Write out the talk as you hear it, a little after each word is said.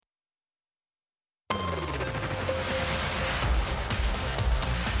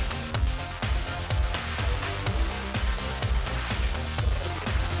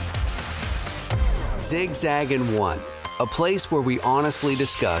Zigzag in One, a place where we honestly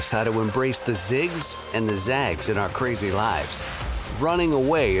discuss how to embrace the zigs and the zags in our crazy lives. Running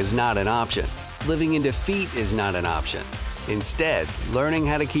away is not an option. Living in defeat is not an option. Instead, learning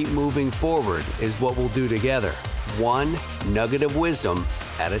how to keep moving forward is what we'll do together, one nugget of wisdom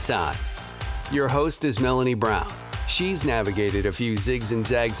at a time. Your host is Melanie Brown. She's navigated a few zigs and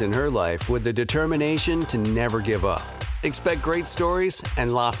zags in her life with the determination to never give up. Expect great stories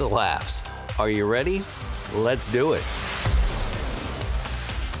and lots of laughs. Are you ready? Let's do it.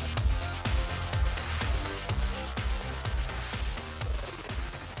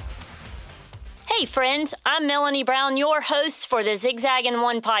 Hey friends, I'm Melanie Brown, your host for the Zigzag in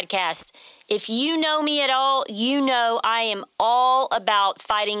One podcast. If you know me at all, you know I am all about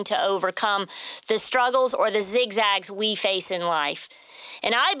fighting to overcome the struggles or the zigzags we face in life.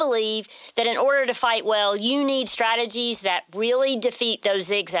 And I believe that in order to fight well, you need strategies that really defeat those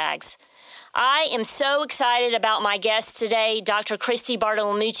zigzags. I am so excited about my guest today, Dr. Christi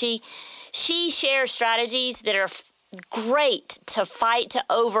Bartolomucci. She shares strategies that are great to fight to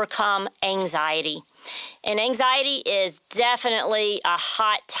overcome anxiety. And anxiety is definitely a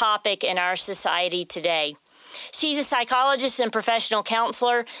hot topic in our society today. She's a psychologist and professional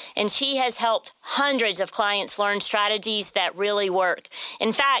counselor, and she has helped hundreds of clients learn strategies that really work.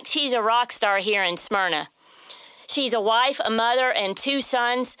 In fact, she's a rock star here in Smyrna. She's a wife, a mother, and 2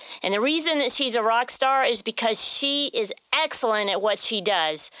 sons, and the reason that she's a rock star is because she is excellent at what she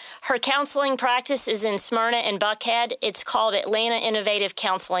does. Her counseling practice is in Smyrna and Buckhead. It's called Atlanta Innovative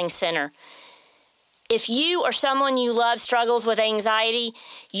Counseling Center. If you or someone you love struggles with anxiety,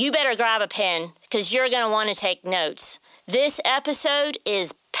 you better grab a pen because you're going to want to take notes. This episode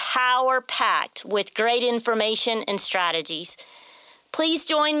is power-packed with great information and strategies. Please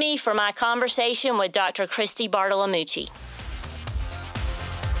join me for my conversation with Dr. Christi Bartolomucci.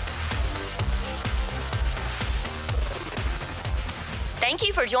 Thank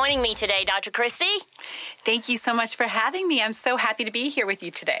you for joining me today, Dr. Christi. Thank you so much for having me. I'm so happy to be here with you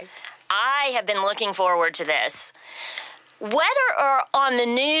today. I have been looking forward to this. Whether or on the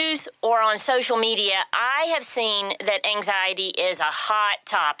news or on social media, I have seen that anxiety is a hot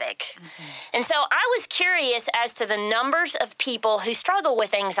topic. And so I was curious as to the numbers of people who struggle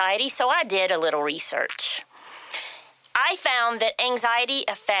with anxiety, so I did a little research. I found that anxiety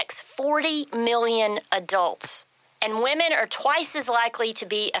affects 40 million adults, and women are twice as likely to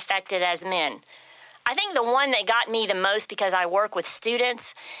be affected as men. I think the one that got me the most, because I work with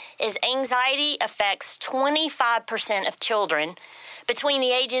students, is anxiety affects 25% of children between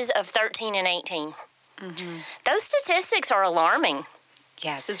the ages of 13 and 18. Those statistics are alarming.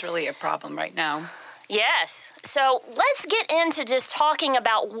 Yeah, this is really a problem right now. Yes. So let's get into just talking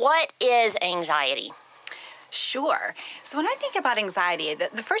about what is anxiety. Sure. So when I think about anxiety,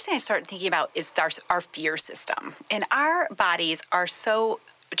 the first thing I start thinking about is our fear system. And our bodies are so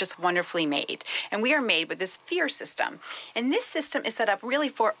just wonderfully made. And we are made with this fear system. And this system is set up really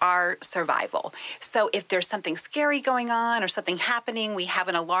for our survival. So if there's something scary going on or something happening, we have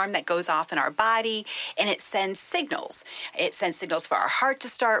an alarm that goes off in our body and it sends signals. It sends signals for our heart to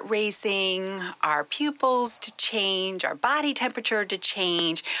start racing, our pupils to change, our body temperature to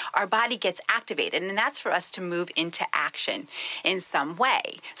change. Our body gets activated, and that's for us to move into action in some way.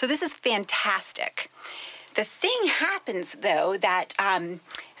 So this is fantastic. The thing happens, though, that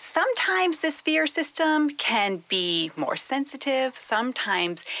sometimes this fear system can be more sensitive.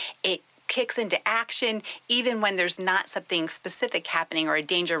 Sometimes it kicks into action even when there's not something specific happening or a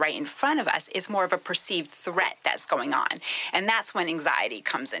danger right in front of us. It's more of a perceived threat that's going on. And that's when anxiety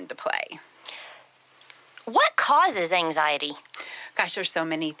comes into play. What causes anxiety? Gosh, there's so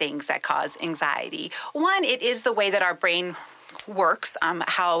many things that cause anxiety. One, it is the way that our brain works,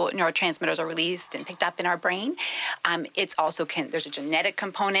 how neurotransmitters are released and picked up in our brain. It's also there's a genetic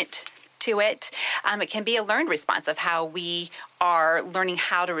component to it. It can be a learned response of how we are learning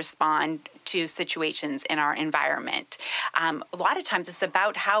how to respond to situations in our environment. A lot of times it's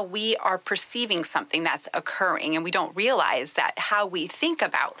about how we are perceiving something that's occurring, and we don't realize that how we think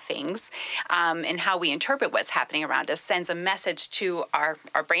about things and how we interpret what's happening around us sends a message to our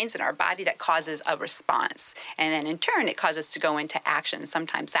brains and our body that causes a response. And then in turn, it causes us to go into action.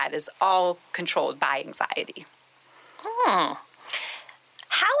 Sometimes that is all controlled by anxiety.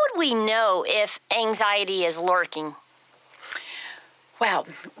 How would we know if anxiety is lurking? Well,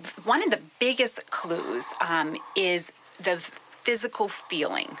 one of the biggest clues is the physical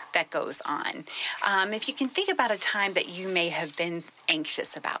feeling that goes on. If you can think about a time that you may have been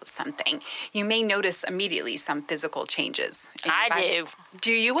anxious about something, you may notice immediately some physical changes. I do.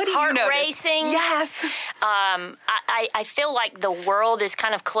 Do you? What do Heart you notice? racing. Yes. I feel like the world is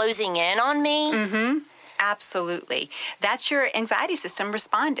kind of closing in on me. Mm-hmm. Absolutely. That's your anxiety system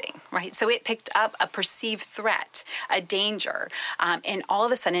responding, right? So it picked up a perceived threat, a danger, and all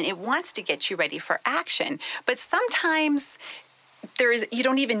of a sudden it wants to get you ready for action. But sometimes you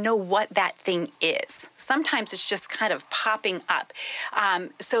don't even know what that thing is. Sometimes it's just kind of popping up.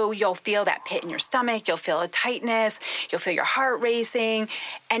 So you'll feel that pit in your stomach, you'll feel a tightness, you'll feel your heart racing,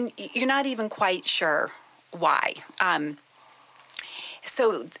 and you're not even quite sure why.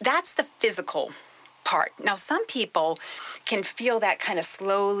 So that's the physical part. Now, some people can feel that kind of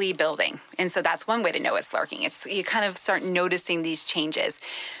slowly building. And so that's one way to know it's lurking. You kind of start noticing these changes.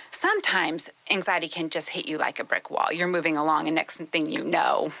 Sometimes anxiety can just hit you like a brick wall. You're moving along, and next thing you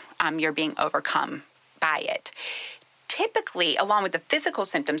know, you're being overcome by it. Typically, along with the physical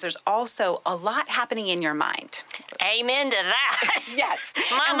symptoms, there's also a lot happening in your mind. Amen to that. Yes.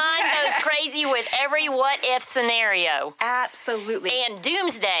 My mind goes crazy with every what-if scenario. Absolutely. And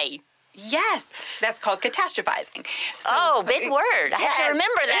doomsday. Yes, that's called catastrophizing. So, big word. I have to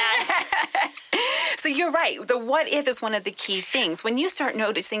remember that. So you're right. The what if is one of the key things. When you start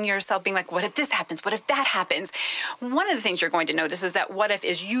noticing yourself being like, what if this happens? What if that happens? One of the things you're going to notice is that what if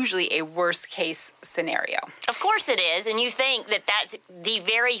is usually a worst case scenario. Of course it is. And you think that that's the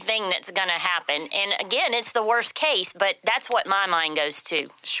very thing that's going to happen. And again, it's the worst case, but that's what my mind goes to.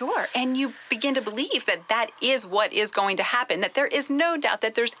 Sure. And you begin to believe that that is what is going to happen, that there is no doubt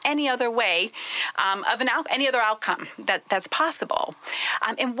that there's any other way of any other outcome that's possible.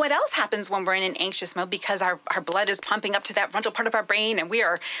 And what else happens when we're in an anxious mode, because our blood is pumping up to that frontal part of our brain and we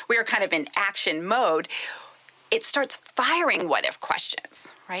are kind of in action mode, it starts firing what if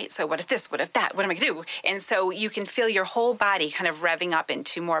questions, right? So what if this, what if that, what am I going to do? And so you can feel your whole body kind of revving up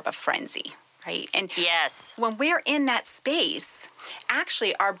into more of a frenzy, right? And yes, when we're in that space,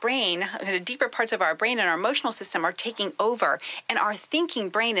 actually our brain, the deeper parts of our brain and our emotional system are taking over, and our thinking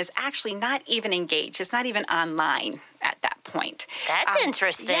brain is actually not even engaged. It's not even online at that point. That's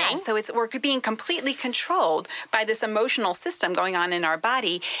interesting. Yeah, so we're being completely controlled by this emotional system going on in our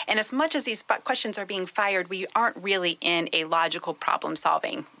body. And as much as these questions are being fired, we aren't really in a logical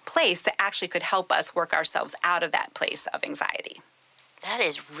problem-solving place that actually could help us work ourselves out of that place of anxiety. That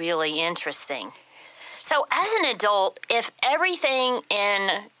is really interesting. So as an adult, if everything in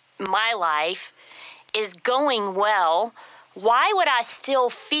my life is going well, why would I still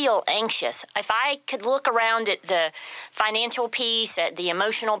feel anxious? If I could look around at the financial piece, at the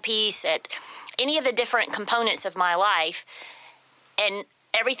emotional piece, at any of the different components of my life, and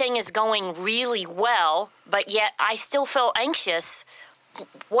everything is going really well, but yet I still feel anxious,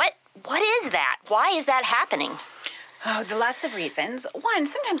 what is that? Why is that happening? Oh, there are lots of reasons. One,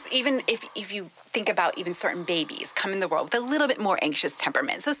 sometimes even if you think about even certain babies come in the world with a little bit more anxious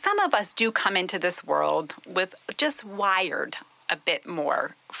temperament. So some of us do come into this world with just wired a bit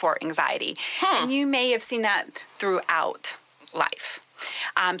more for anxiety. And you may have seen that throughout life.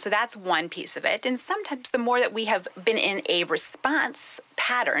 So that's one piece of it. And sometimes the more that we have been in a response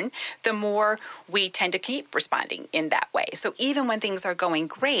pattern, the more we tend to keep responding in that way. So even when things are going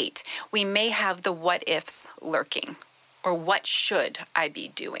great, we may have the what ifs lurking. Or what should I be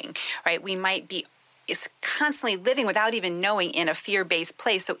doing, right? We might be constantly living without even knowing in a fear-based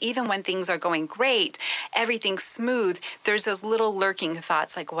place. So even when things are going great, everything's smooth, there's those little lurking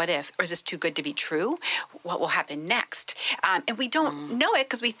thoughts like, what if? Or is this too good to be true? What will happen next? And we don't know it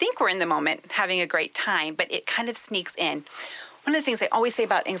because we think we're in the moment having a great time, but it kind of sneaks in. One of the things I always say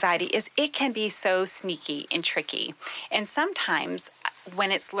about anxiety is it can be so sneaky and tricky. And sometimes when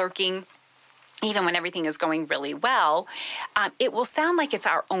it's lurking, even when everything is going really well, it will sound like it's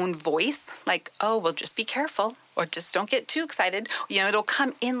our own voice, like, oh, well, just be careful, or just don't get too excited. It'll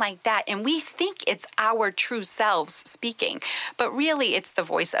come in like that, and we think it's our true selves speaking, but really it's the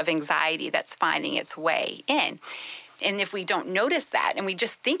voice of anxiety that's finding its way in. And if we don't notice that, and we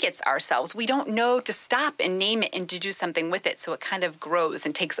just think it's ourselves, we don't know to stop and name it and to do something with it, so it kind of grows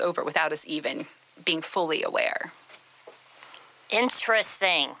and takes over without us even being fully aware.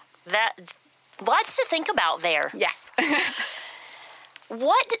 Interesting. Lots to think about there. Yes.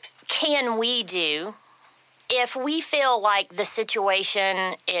 What can we do if we feel like the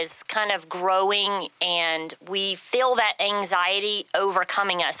situation is kind of growing and we feel that anxiety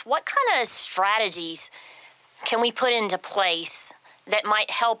overcoming us? What kind of strategies can we put into place that might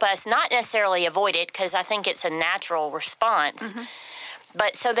help us not necessarily avoid it, because I think it's a natural response,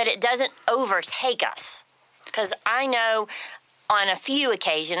 but so that it doesn't overtake us? Because I know on a few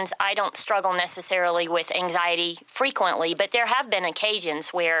occasions. I don't struggle necessarily with anxiety frequently, but there have been occasions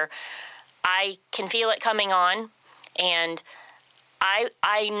where I can feel it coming on, and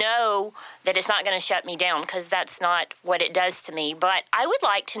I know that it's not going to shut me down, because that's not what it does to me. But I would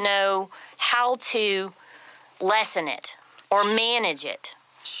like to know how to lessen it or manage it.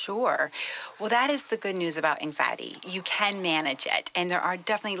 Sure. Well, that is the good news about anxiety. You can manage it, and there are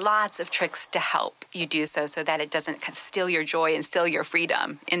definitely lots of tricks to help you do so that it doesn't steal your joy and steal your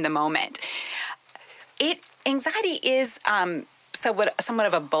freedom in the moment. Anxiety is somewhat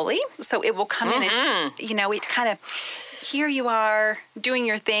of a bully, so it will come in and, it kind of, here you are doing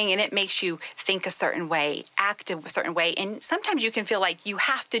your thing, and it makes you think a certain way, act a certain way, and sometimes you can feel like you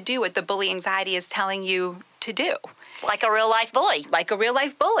have to do what the bully anxiety is telling you to do. Like a real-life bully. Like a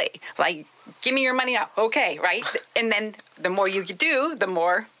real-life bully. Like, give me your money now. Okay, right? And then the more you do, the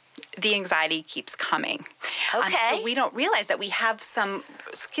more the anxiety keeps coming. Okay. So we don't realize that we have some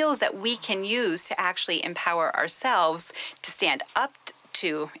skills that we can use to actually empower ourselves to stand up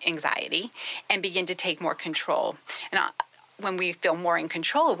to anxiety and begin to take more control. And when we feel more in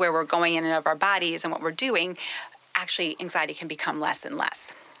control of where we're going in and of our bodies and what we're doing, actually anxiety can become less and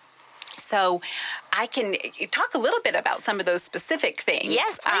less. So I can talk a little bit about some of those specific things.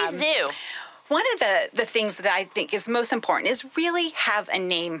 Yes, please do. One of the things that I think is most important is really have a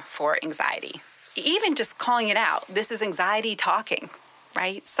name for anxiety. Even just calling it out. This is anxiety talking,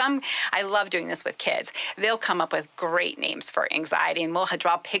 right? I love doing this with kids. They'll come up with great names for anxiety, and we'll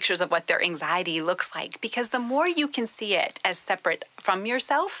draw pictures of what their anxiety looks like, because the more you can see it as separate from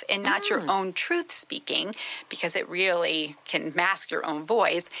yourself and not your own truth speaking, because it really can mask your own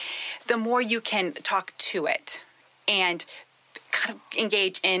voice, the more you can talk to it and kind of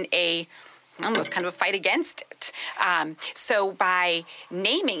engage in almost kind of a fight against it. So by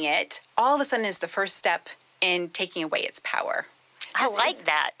naming it, all of a sudden is the first step in taking away its power. I like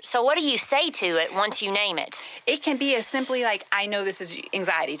that. So what do you say to it once you name it? It can be as simply like, I know this is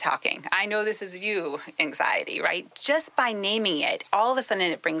anxiety talking. I know this is you, anxiety, right? Just by naming it, all of a sudden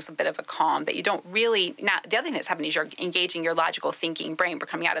it brings a bit of a calm that you don't really, the other thing that's happening is you're engaging your logical thinking brain. We're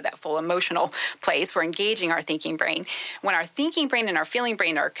coming out of that full emotional place. We're engaging our thinking brain. When our thinking brain and our feeling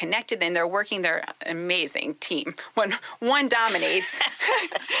brain are connected and they're working, they're an amazing team. When one dominates,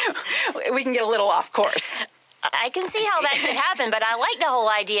 we can get a little off course. I can see how that could happen, but I like the whole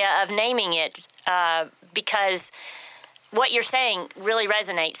idea of naming it because what you're saying really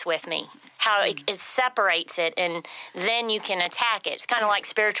resonates with me, how it separates it, and then you can attack it. It's kind of like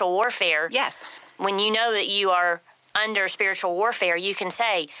spiritual warfare. Yes. When you know that you are under spiritual warfare, you can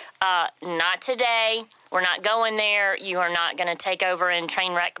say, not today, we're not going there, you are not going to take over and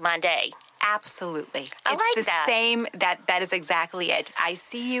train wreck my day. Absolutely. I like it's the that. same. That is exactly it. I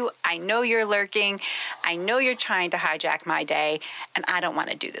see you. I know you're lurking. I know you're trying to hijack my day, and I don't want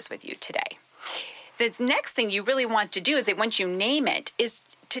to do this with you today. The next thing you really want to do is that once you name it, is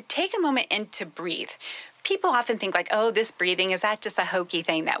to take a moment and to breathe. People often think like, oh, this breathing, is that just a hokey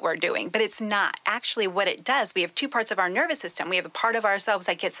thing that we're doing? But it's not. Actually, what it does, we have two parts of our nervous system. We have a part of ourselves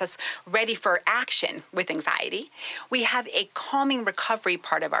that gets us ready for action with anxiety. We have a calming recovery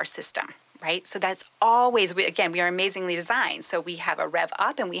part of our system. Right? So that's always, we are amazingly designed. So we have a rev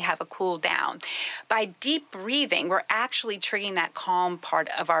up and we have a cool down. By deep breathing, we're actually triggering that calm part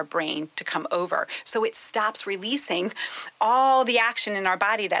of our brain to come over. So it stops releasing all the action in our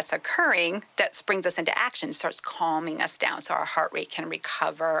body that's occurring that brings us into action, starts calming us down. So our heart rate can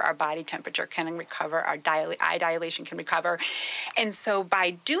recover, our body temperature can recover, our eye dilation can recover. And so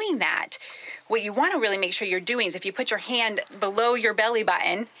by doing that, what you want to really make sure you're doing is if you put your hand below your belly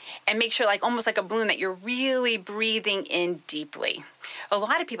button and make sure almost like a balloon that you're really breathing in deeply. A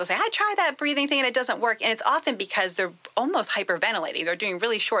lot of people say, I try that breathing thing and it doesn't work. And it's often because they're almost hyperventilating. They're doing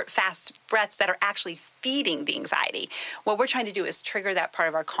really short, fast breaths that are actually feeding the anxiety. What we're trying to do is trigger that part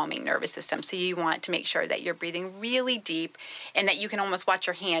of our calming nervous system. So you want to make sure that you're breathing really deep and that you can almost watch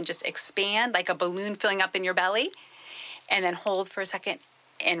your hand just expand like a balloon filling up in your belly, and then hold for a second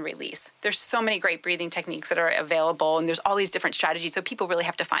and release. There's so many great breathing techniques that are available, and there's all these different strategies. So people really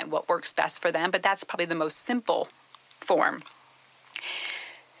have to find what works best for them, but that's probably the most simple form.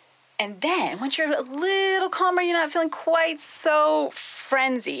 And then once you're a little calmer, you're not feeling quite so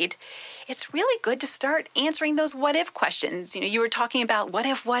frenzied, it's really good to start answering those what if questions. You were talking about what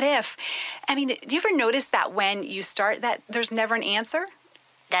if? I mean, do you ever notice that when you start that there's never an answer?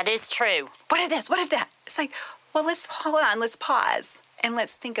 That is true. What if this? What if that? It's like, well, let's pause. And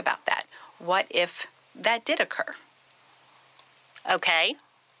let's think about that. What if that did occur? Okay.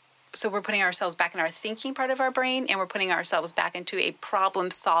 So we're putting ourselves back in our thinking part of our brain, and we're putting ourselves back into a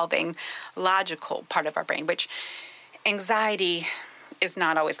problem-solving, logical part of our brain, which Anxiety is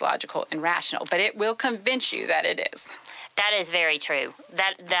not always logical and rational, but it will convince you that it is. That is very true.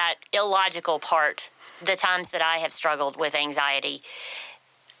 That illogical part, the times that I have struggled with anxiety,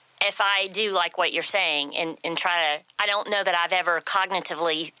 if I do like what you're saying and try to, I don't know that I've ever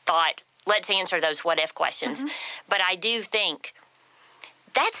cognitively thought, let's answer those what-if questions. Mm-hmm. But I do think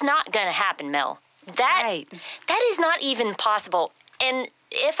that's not going to happen, Mel. That is not even possible. And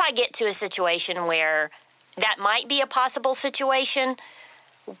if I get to a situation where that might be a possible situation,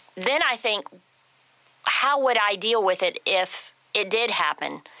 then I think, how would I deal with it if it did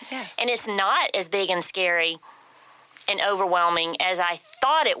happen? Yes. And it's not as big and scary and overwhelming as I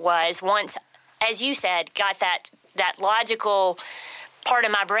thought it was once, as you said, got that logical part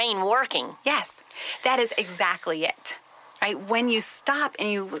of my brain working. Yes, that is exactly it. Right? When you stop and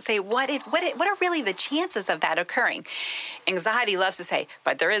you say, what are really the chances of that occurring? Anxiety loves to say,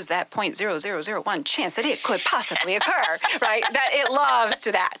 but there is that 0.0001 chance that it could possibly occur, right? That it loves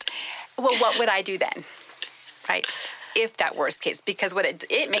to that. Well, what would I do then? Right? If that worst case, because what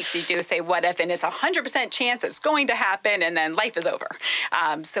it makes you do is say, what if, and it's 100% chance it's going to happen, and then life is over.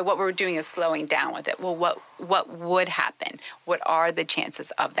 So what we're doing is slowing down with it. Well, what would happen? What are the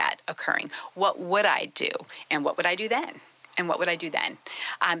chances of that occurring? What would I do? And what would I do then? And what would I do then?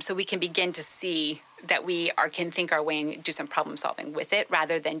 So we can begin to see that we can think our way and do some problem solving with it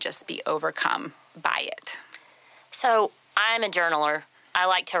rather than just be overcome by it. So I'm a journaler. I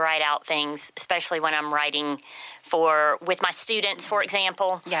like to write out things, especially when I'm writing with my students, for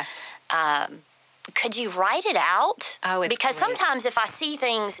example. Yes. Could you write it out? Oh, it's because great. Sometimes if I see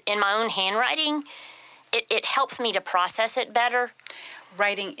things in my own handwriting, it helps me to process it better.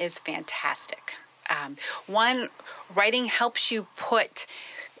 Writing is fantastic. Writing helps you put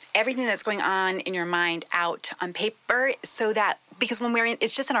everything that's going on in your mind out on paper, so that, because when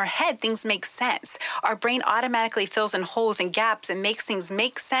it's just in our head, things make sense. Our brain automatically fills in holes and gaps and makes things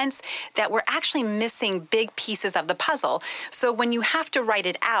make sense that we're actually missing big pieces of the puzzle. So when you have to write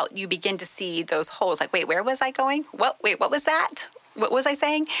it out, you begin to see those holes. Like, wait, where was I going? What was that? What was I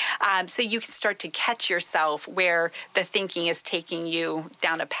saying? So you can start to catch yourself where the thinking is taking you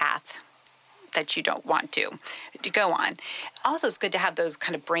down a path that you don't want to go on. Also, it's good to have those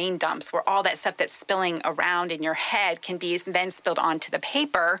kind of brain dumps where all that stuff that's spilling around in your head can be then spilled onto the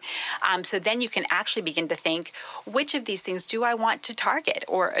paper. So then you can actually begin to think, which of these things do I want to target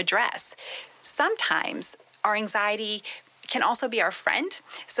or address? Sometimes our anxiety can also be our friend.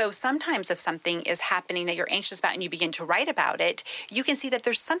 So sometimes if something is happening that you're anxious about and you begin to write about it, you can see that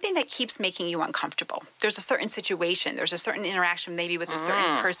there's something that keeps making you uncomfortable. There's a certain situation, there's a certain interaction maybe with a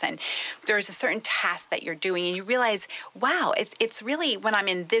certain person, there's a certain task that you're doing, and you realize, wow, it's really when I'm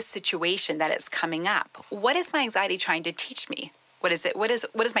in this situation that it's coming up. What is my anxiety trying to teach me? What is it? What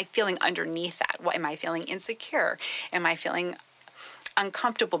is my feeling underneath that? What am I feeling insecure? Am I feeling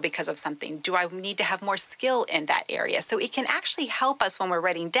uncomfortable because of something? Do I need to have more skill in that area? So it can actually help us when we're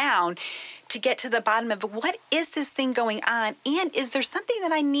writing down to get to the bottom of what is this thing going on, and is there something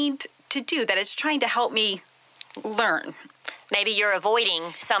that I need to do that is trying to help me learn? Maybe you're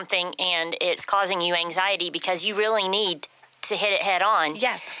avoiding something and it's causing you anxiety because you really need to hit it head on.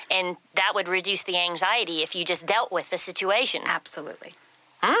 Yes. And that would reduce the anxiety if you just dealt with the situation. Absolutely.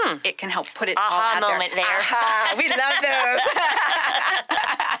 It can help put it all Aha out moment there. Aha, we love those.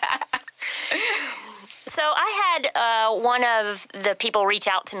 So I had one of the people reach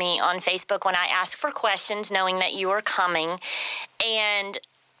out to me on Facebook when I asked for questions, knowing that you were coming. And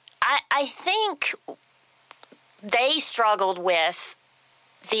I think they struggled with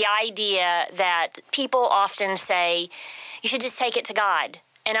the idea that people often say, you should just take it to God.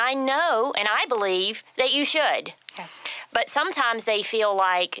 And I know and I believe that you should. Yes. But sometimes they feel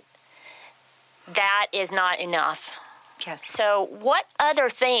like that is not enough. Yes. So what other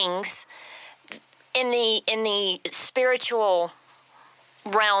things in the spiritual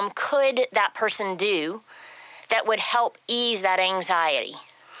realm could that person do that would help ease that anxiety?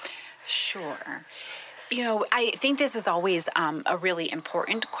 Sure. You know, I think this is always a really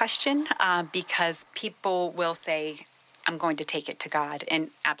important question because people will say, I'm going to take it to God.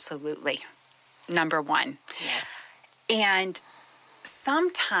 And absolutely, number one. Yes. And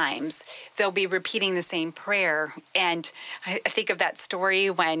sometimes they'll be repeating the same prayer. And I think of that story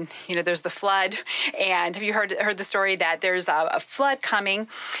when, there's the flood. And have you heard the story that there's a flood coming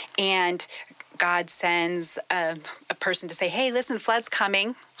and God sends a person to say, hey, listen, the flood's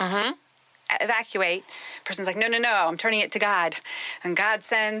coming. Mm-hmm. Evacuate. The person's like, no, I'm turning it to God. And God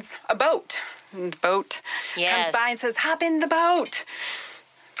sends a boat. And the boat comes by and says, hop in the boat.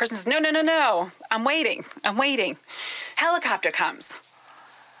 The person says, no. I'm waiting. Helicopter comes.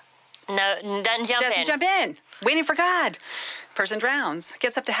 No, doesn't jump in. waiting for God. Person drowns,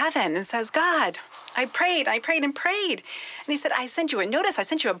 gets up to heaven and says, God, I prayed and prayed. And he said, I sent you a notice. I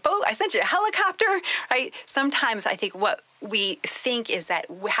sent you a boat. I sent you a helicopter, right? Sometimes I think what we think is that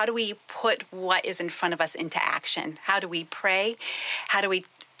how do we put what is in front of us into action? How do we pray? How do we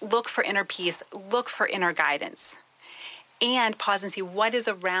look for inner peace, look for inner guidance? And pause and see what is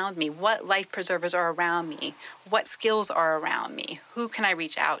around me, what life preservers are around me, what skills are around me, who can I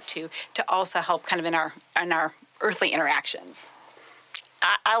reach out to also help kind of in our earthly interactions.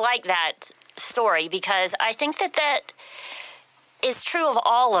 I like that story because I think that is true of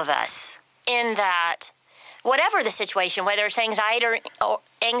all of us in that whatever the situation, whether it's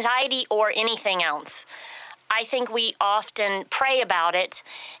anxiety or anything else, I think we often pray about it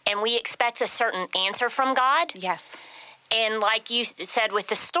and we expect a certain answer from God. Yes. And like you said with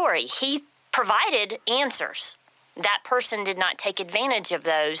the story, he provided answers. That person did not take advantage of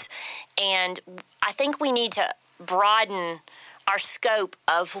those. And I think we need to broaden our scope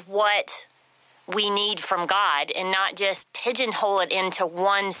of what we need from God and not just pigeonhole it into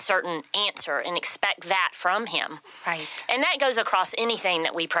one certain answer and expect that from him. Right. And that goes across anything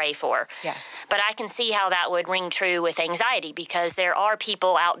that we pray for. Yes. But I can see how that would ring true with anxiety because there are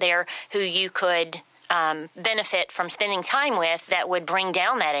people out there who you could benefit from spending time with that would bring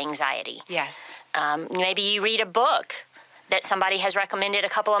down that anxiety. Yes. Maybe you read a book that somebody has recommended a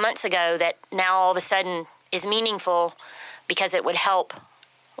couple of months ago that now all of a sudden is meaningful because it would help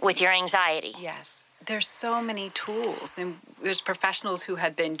with your anxiety. Yes. There's so many tools and there's professionals who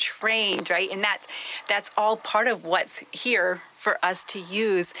have been trained, right? And that's all part of what's here for us to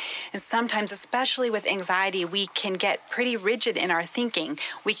use. And sometimes, especially with anxiety, we can get pretty rigid in our thinking.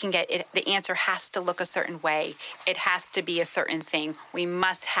 We can get it, the answer has to look a certain way. It has to be a certain thing. We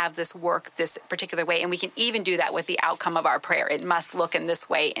must have this work this particular way. And we can even do that with the outcome of our prayer. It must look in this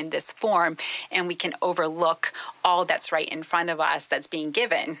way, in this form. And we can overlook all that's right in front of us that's being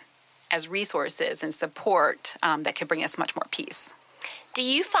given as resources and support that can bring us much more peace. Do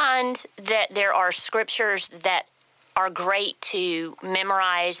you find that there are scriptures that are great to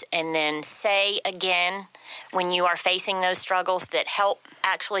memorize and then say again when you are facing those struggles that help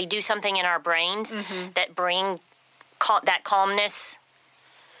actually do something in our brains that bring that calmness?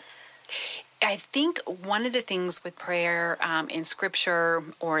 I think one of the things with prayer in scripture,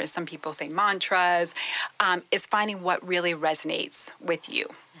 or as some people say mantras, is finding what really resonates with you,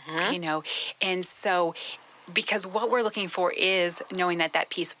 you know. And so, because what we're looking for is knowing that that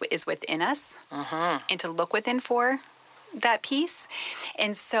peace is within us and to look within for that peace.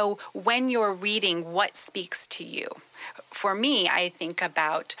 And so when you're reading what speaks to you, for me, I think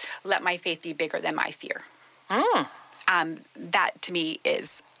about let my faith be bigger than my fear. That to me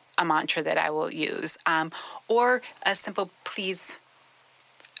is a mantra that I will use, or a simple, please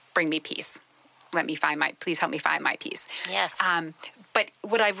bring me peace. Please help me find my peace. Yes. But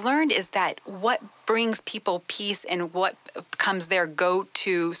what I've learned is that what brings people peace and what becomes their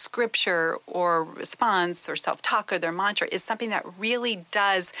go-to scripture or response or self-talk or their mantra is something that really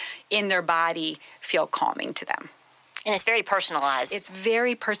does in their body feel calming to them. And it's very personalized. It's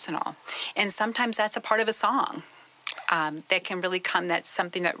very personal. And sometimes that's a part of a song. That can really come, that's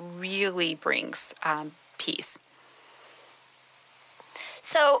something that really brings peace.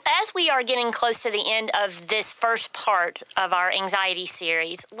 So as we are getting close to the end of this first part of our anxiety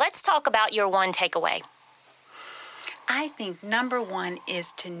series, let's talk about your one takeaway. I think number one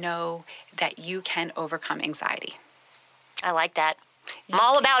is to know that you can overcome anxiety. I like that. I'm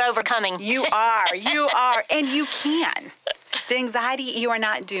all about overcoming. You are, and you can. The anxiety, you are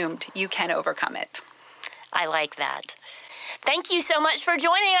not doomed. You can overcome it. I like that. Thank you so much for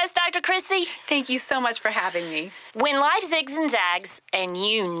joining us, Dr. Christi. Thank you so much for having me. When life zigs and zags, and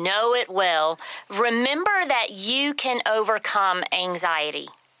you know it will, remember that you can overcome anxiety.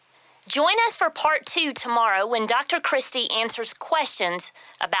 Join us for part 2 tomorrow when Dr. Christi answers questions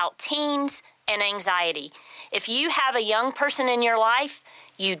about teens and anxiety. If you have a young person in your life,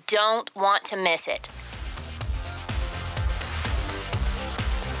 you don't want to miss it.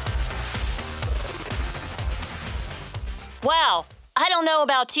 Wow, I don't know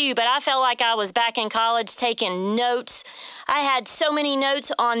about you, but I felt like I was back in college taking notes. I had so many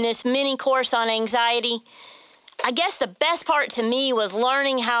notes on this mini course on anxiety. I guess the best part to me was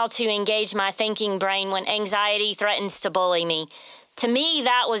learning how to engage my thinking brain when anxiety threatens to bully me. To me,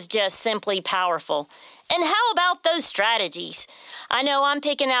 that was just simply powerful. And how about those strategies? I know I'm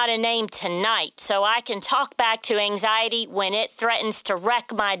picking out a name tonight so I can talk back to anxiety when it threatens to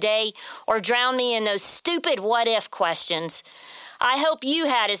wreck my day or drown me in those stupid what-if questions. I hope you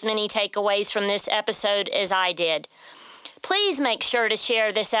had as many takeaways from this episode as I did. Please make sure to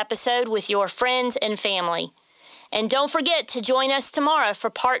share this episode with your friends and family. And don't forget to join us tomorrow for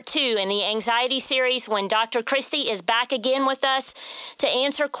part 2 in the anxiety series when Dr. Christi is back again with us to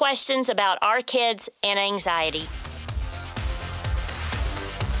answer questions about our kids and anxiety.